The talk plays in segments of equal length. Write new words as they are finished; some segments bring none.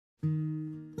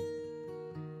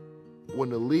When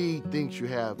the league thinks you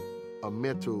have a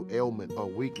mental ailment or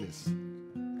weakness,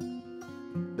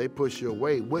 they push you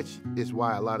away, which is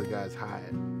why a lot of guys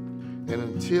hide. And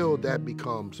until that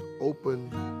becomes open,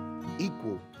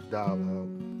 equal dialogue,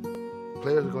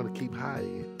 players are going to keep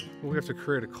hiding it. We have to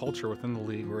create a culture within the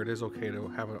league where it is okay to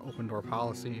have an open door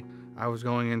policy. I was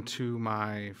going into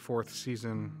my 4th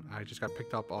season. I just got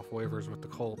picked up off waivers with the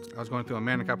Colts. I was going through a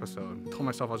manic episode. I told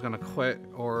myself I was going to quit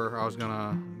or I was going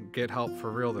to get help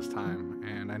for real this time.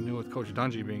 And I knew with Coach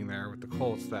Dungy being there with the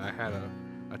Colts that I had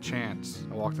a chance.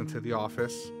 I walked into the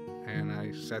office and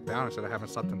I sat down and said, I haven't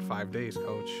slept in 5 days,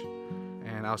 Coach.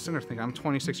 And I was sitting there thinking, I'm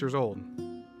 26 years old.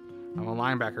 I'm a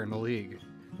linebacker in the league.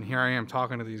 And here I am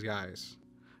talking to these guys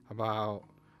about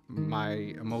my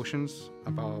emotions,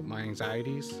 about my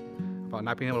anxieties, about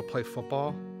not being able to play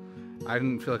football. I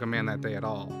didn't feel like a man that day at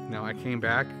all. You know, I came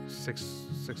back 6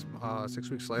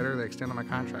 weeks later. They extended my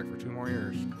contract for 2 more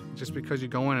years. Just because you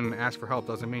go in and ask for help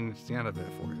doesn't mean it's the end of it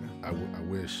for you. I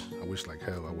wish like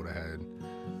hell I would have had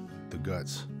the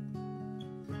guts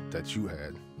that you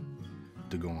had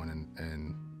to go in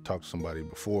and talk to somebody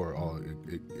before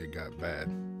it got bad.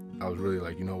 I was really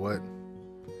like, you know what?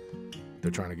 They're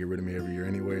trying to get rid of me every year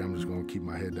anyway. I'm just gonna keep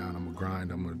my head down. I'm gonna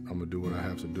grind. I'm gonna do what I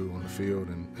have to do on the field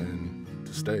and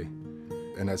to stay.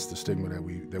 And that's the stigma that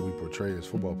we portray as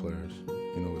football players.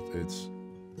 You know, it's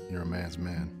you're a man's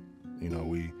man. You know,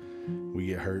 we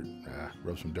get hurt,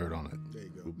 rub some dirt on it. There you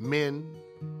go. Men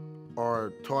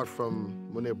are taught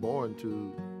from when they're born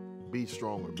to be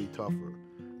stronger, be tougher.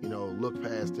 You know, look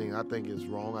past things. I think it's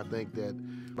wrong. I think that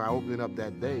by opening up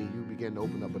that day, you begin to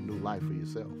open up a new life for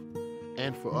yourself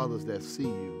and for others that see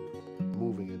you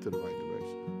moving into the right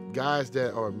direction. Guys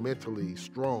that are mentally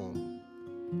strong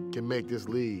can make this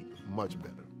league much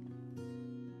better.